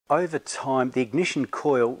over time the ignition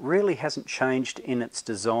coil really hasn't changed in its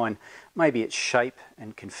design. Maybe its shape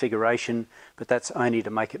and configuration, but that's only to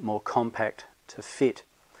make it more compact to fit.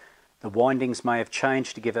 The windings may have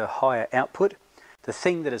changed to give a higher output. The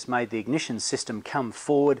thing that has made the ignition system come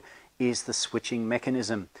forward is the switching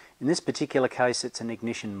mechanism. In this particular case, it's an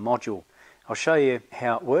ignition module. I'll show you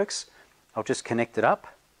how it works. I'll just connect it up,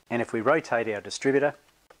 and if we rotate our distributor,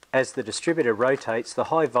 as the distributor rotates, the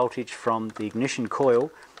high voltage from the ignition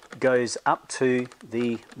coil goes up to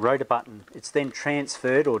the rotor button. It's then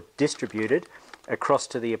transferred or distributed across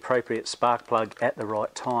to the appropriate spark plug at the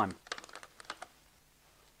right time.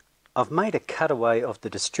 I've made a cutaway of the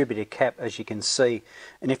distributor cap, as you can see,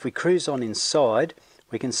 and if we cruise on inside,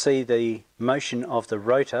 we can see the motion of the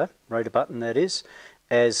rotor button that is,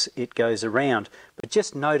 as it goes around. But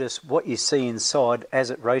just notice what you see inside as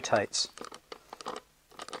it rotates.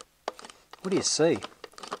 What do you see?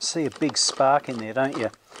 See a big spark in there, don't you?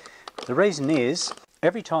 The reason is,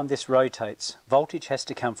 every time this rotates, voltage has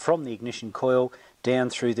to come from the ignition coil down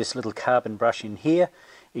through this little carbon brush in here.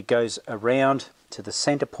 It goes around to the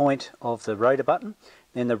center point of the rotor button.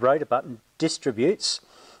 Then the rotor button distributes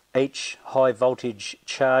each high voltage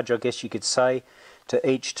charge, I guess you could say, to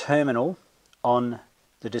each terminal on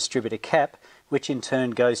the distributor cap, which in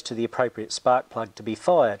turn goes to the appropriate spark plug to be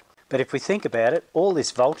fired. But if we think about it, all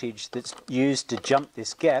this voltage that's used to jump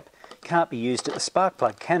this gap can't be used at the spark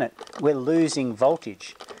plug, can it? We're losing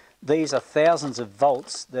voltage. These are thousands of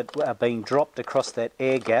volts that are being dropped across that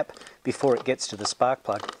air gap before it gets to the spark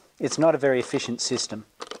plug. It's not a very efficient system.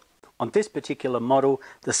 On this particular model,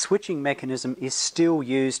 the switching mechanism is still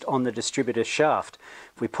used on the distributor shaft.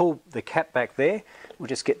 If we pull the cap back there, we'll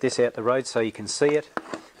just get this out the road so you can see it.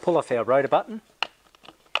 Pull off our rotor button.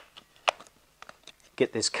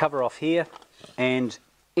 Get this cover off here, and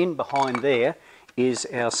in behind there is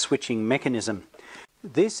our switching mechanism.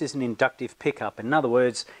 This is an inductive pickup. In other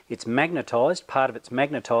words, it's magnetised, part of it's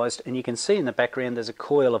magnetised, and you can see in the background there's a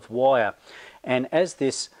coil of wire. And as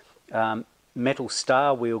this metal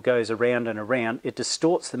star wheel goes around and around, it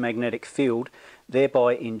distorts the magnetic field,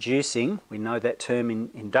 thereby inducing, we know that term in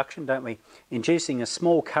induction, don't we, inducing a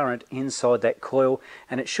small current inside that coil,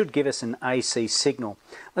 and it should give us an AC signal.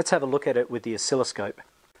 Let's have a look at it with the oscilloscope.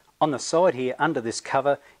 On the side here, under this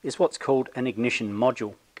cover, is what's called an ignition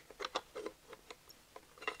module.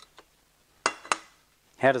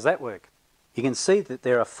 How does that work? You can see that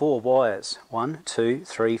there are 4 wires. 1, 2,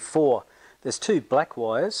 3, 4. There's 2 black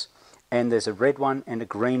wires, and there's a red one and a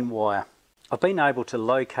green wire. I've been able to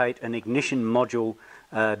locate an ignition module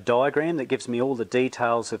diagram that gives me all the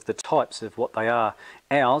details of the types of what they are.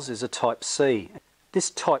 Ours is a type C. This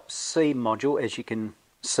type C module, as you can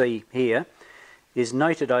see here, is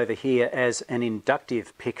noted over here as an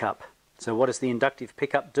inductive pickup. So what does the inductive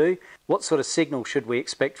pickup do? What sort of signal should we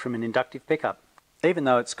expect from an inductive pickup? Even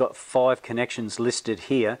though it's got 5 connections listed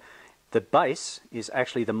here, the base is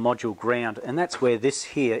actually the module ground, and that's where this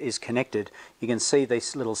here is connected. You can see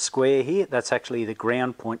this little square here, that's actually the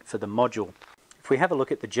ground point for the module. If we have a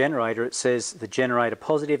look at the generator, it says the generator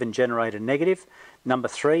positive and generator negative, number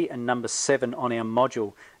 3 and number 7 on our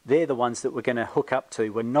module. They're the ones that we're going to hook up to.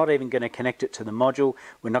 We're not even going to connect it to the module,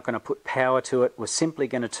 we're not going to put power to it, we're simply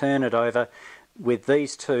going to turn it over with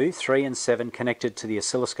these 2, 3 and 7 connected to the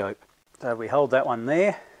oscilloscope. So we hold that one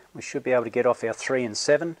there, we should be able to get off our 3 and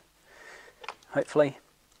 7. Hopefully.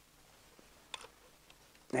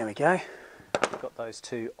 There we go. We've got those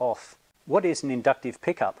 2 off. What is an inductive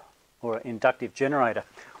pickup or an inductive generator?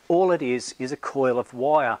 All it is a coil of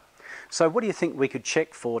wire. So what do you think we could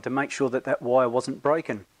check for to make sure that that wire wasn't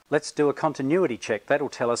broken? Let's do a continuity check. That'll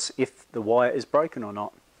tell us if the wire is broken or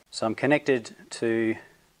not. So I'm connected to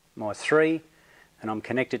my 3 and I'm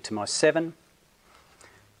connected to my 7,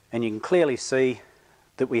 and you can clearly see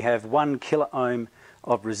that we have 1 kilo ohm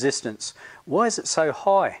of resistance. Why is it so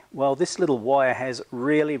high? Well, this little wire has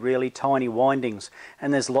really tiny windings,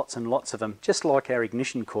 and there's lots and lots of them, just like our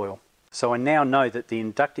ignition coil. So I now know that the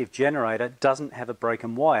inductive generator doesn't have a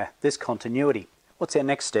broken wire. There's continuity. What's our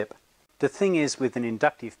next step? The thing is, with an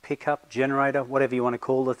inductive pickup, generator, whatever you want to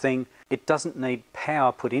call the thing, it doesn't need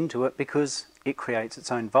power put into it because it creates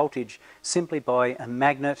its own voltage simply by a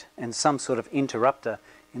magnet and some sort of interrupter.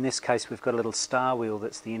 In this case, we've got a little star wheel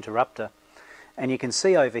that's the interrupter. And you can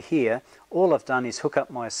see over here, all I've done is hook up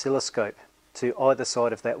my oscilloscope to either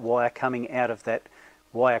side of that wire coming out of that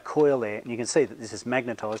wire coil there. And you can see that this is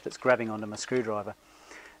magnetised, it's grabbing onto my screwdriver.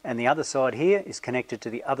 And the other side here is connected to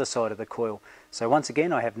the other side of the coil. So once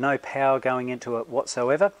again, I have no power going into it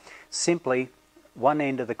whatsoever. Simply one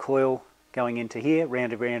end of the coil going into here,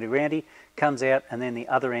 roundy, roundy, roundy, comes out, and then the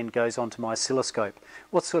other end goes onto my oscilloscope.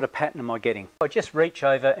 What sort of pattern am I getting? If I just reach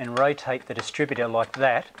over and rotate the distributor like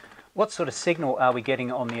that, what sort of signal are we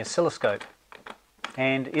getting on the oscilloscope?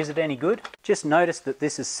 And is it any good? Just notice that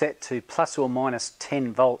this is set to plus or minus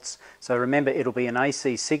 10 volts. So remember, it'll be an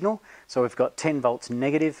AC signal. So we've got 10 volts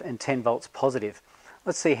negative and 10 volts positive.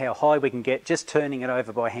 Let's see how high we can get just turning it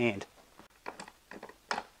over by hand.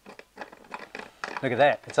 Look at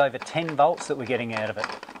that, it's over 10 volts that we're getting out of it.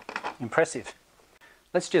 Impressive.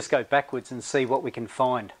 Let's just go backwards and see what we can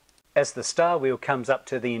find. As the star wheel comes up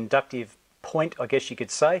to the inductive point, I guess you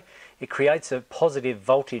could say, it creates a positive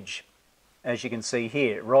voltage. As you can see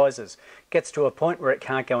here, it rises, gets to a point where it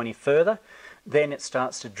can't go any further, then it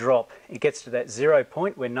starts to drop. It gets to that 0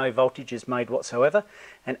 point where no voltage is made whatsoever,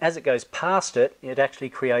 and as it goes past it, it actually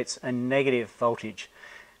creates a negative voltage,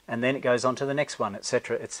 and then it goes on to the next one,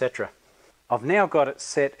 etc., etc. I've now got it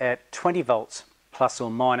set at 20 volts plus or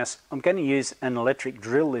minus. I'm going to use an electric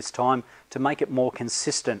drill this time to make it more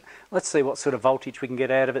consistent. Let's see what sort of voltage we can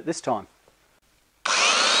get out of it this time.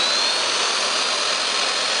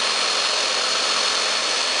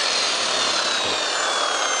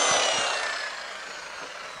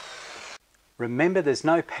 Remember, there's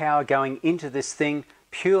no power going into this thing,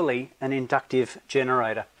 purely an inductive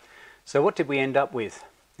generator. So what did we end up with?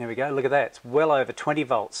 There we go, look at that, it's well over 20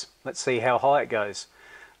 volts. Let's see how high it goes.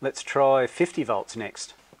 Let's try 50 volts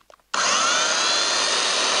next.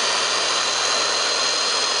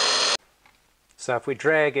 So if we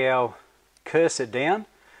drag our cursor down,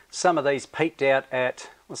 some of these peaked out at,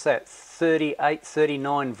 what's that, 38,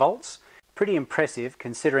 39 volts. Pretty impressive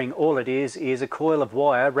considering all it is a coil of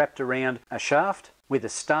wire wrapped around a shaft with a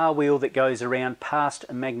star wheel that goes around past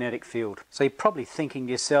a magnetic field. So you're probably thinking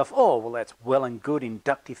to yourself, oh, well, that's well and good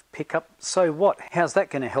inductive pickup. So what? How's that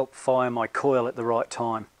going to help fire my coil at the right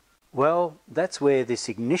time? Well, that's where this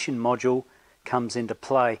ignition module comes into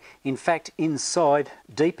play. In fact, inside,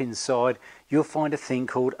 deep inside, you'll find a thing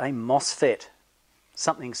called a MOSFET.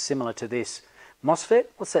 Something similar to this. MOSFET,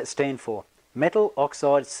 what's that stand for? Metal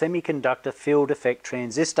oxide semiconductor field effect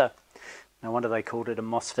transistor. No wonder they called it a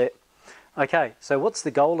MOSFET. Okay, so what's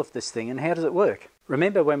the goal of this thing and how does it work?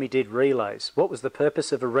 Remember when we did relays, what was the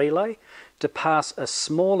purpose of a relay? To pass a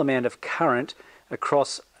small amount of current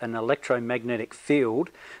across an electromagnetic field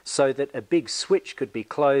so that a big switch could be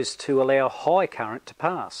closed to allow high current to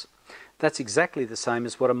pass. That's exactly the same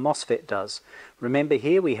as what a MOSFET does. Remember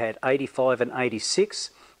here we had 85 and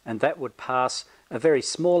 86, and that would pass a very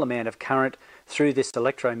small amount of current through this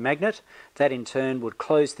electromagnet. That in turn would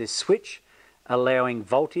close this switch, allowing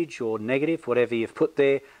voltage or negative, whatever you've put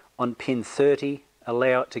there, on pin 30,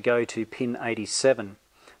 allow it to go to pin 87.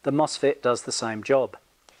 The MOSFET does the same job.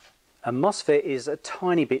 A MOSFET is a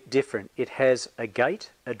tiny bit different. It has a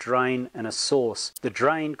gate, a drain and a source. The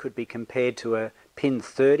drain could be compared to a pin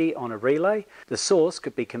 30 on a relay. The source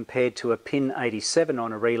could be compared to a pin 87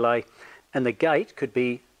 on a relay, and the gate could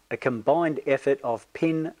be a combined effort of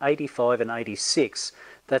pin 85 and 86.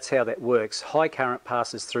 That's how that works. High current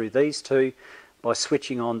passes through these two by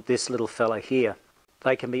switching on this little fella here.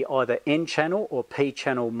 They can be either N-channel or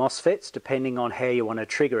P-channel MOSFETs depending on how you want to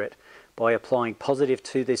trigger it, by applying positive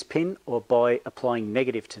to this pin or by applying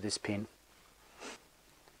negative to this pin.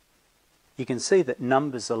 You can see that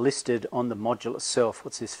numbers are listed on the module itself.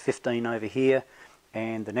 What's this, 15 over here,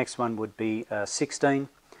 and the next one would be 16,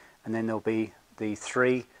 and then there'll be the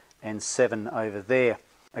 3 and 7 over there.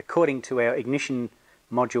 According to our ignition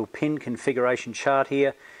module pin configuration chart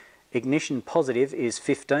here, ignition positive is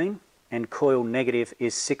 15 and coil negative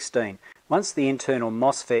is 16. Once the internal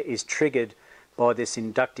MOSFET is triggered by this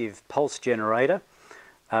inductive pulse generator,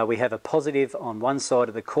 we have a positive on one side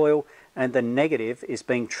of the coil and the negative is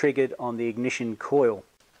being triggered on the ignition coil.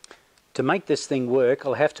 To make this thing work,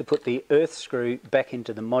 I'll have to put the earth screw back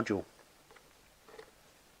into the module.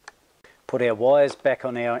 Put our wires back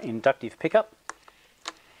on our inductive pickup.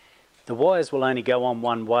 The wires will only go on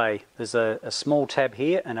one way. There's a small tab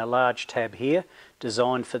here and a large tab here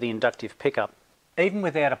designed for the inductive pickup. Even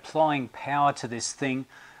without applying power to this thing,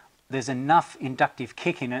 there's enough inductive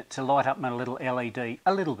kick in it to light up my little LED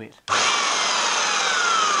a little bit.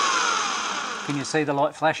 Can you see the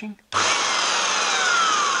light flashing?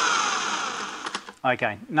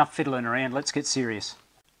 Okay, enough fiddling around, let's get serious.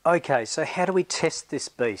 Okay, so how do we test this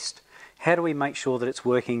beast? How do we make sure that it's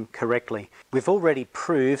working correctly? We've already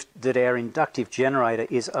proved that our inductive generator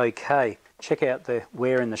is okay. Check out the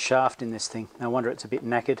wear in the shaft in this thing. No wonder it's a bit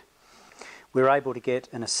knackered. We were able to get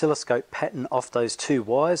an oscilloscope pattern off those two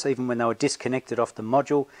wires, even when they were disconnected off the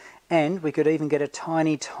module, and we could even get a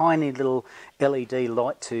tiny, tiny little LED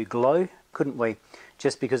light to glow, couldn't we?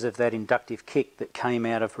 just because of that inductive kick that came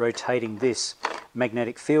out of rotating this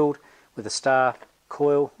magnetic field with a star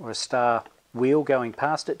coil or a star wheel going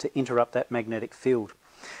past it to interrupt that magnetic field.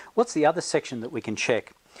 What's the other section that we can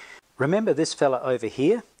check? Remember this fella over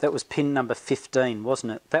here? That was pin number 15,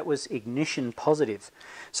 wasn't it? That was ignition positive.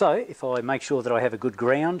 So if I make sure that I have a good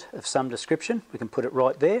ground of some description, we can put it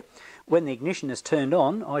right there. When the ignition is turned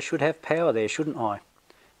on, I should have power there, shouldn't I?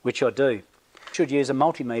 Which I do. Should use a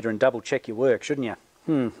multimeter and double check your work, shouldn't you?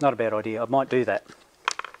 Not a bad idea. I might do that.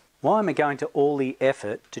 Why am I going to all the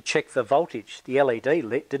effort to check for voltage? The LED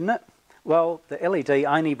lit, didn't it? Well, the LED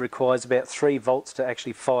only requires about 3 volts to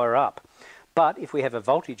actually fire up. But if we have a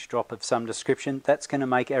voltage drop of some description, that's going to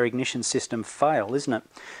make our ignition system fail, isn't it?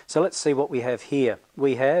 So let's see what we have here.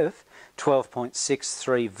 We have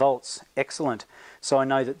 12.63 volts. Excellent. So I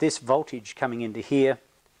know that this voltage coming into here,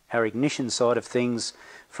 our ignition side of things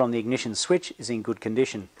from the ignition switch, is in good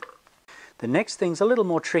condition. The next thing's a little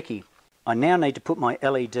more tricky. I now need to put my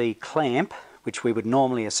LED clamp, which we would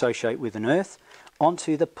normally associate with an earth,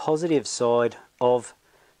 onto the positive side of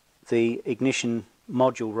the ignition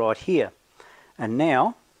module right here. And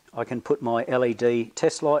now I can put my LED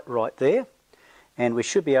test light right there, and we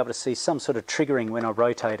should be able to see some sort of triggering when I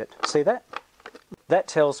rotate it. See that? That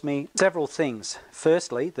tells me several things.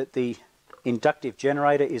 Firstly, that the inductive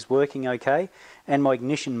generator is working okay and my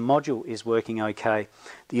ignition module is working okay.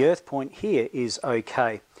 The earth point here is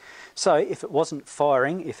okay. So if it wasn't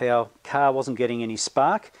firing, if our car wasn't getting any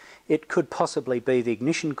spark, it could possibly be the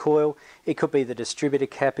ignition coil, it could be the distributor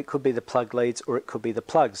cap, it could be the plug leads, or it could be the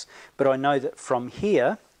plugs. But I know that from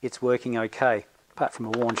here it's working okay, apart from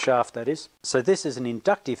a worn shaft, that is. So this is an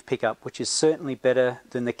inductive pickup, which is certainly better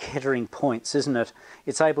than the Kettering points, isn't it?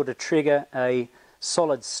 It's able to trigger a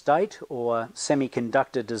solid state or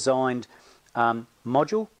semiconductor designed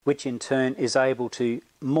module, which in turn is able to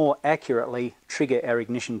more accurately trigger our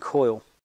ignition coil.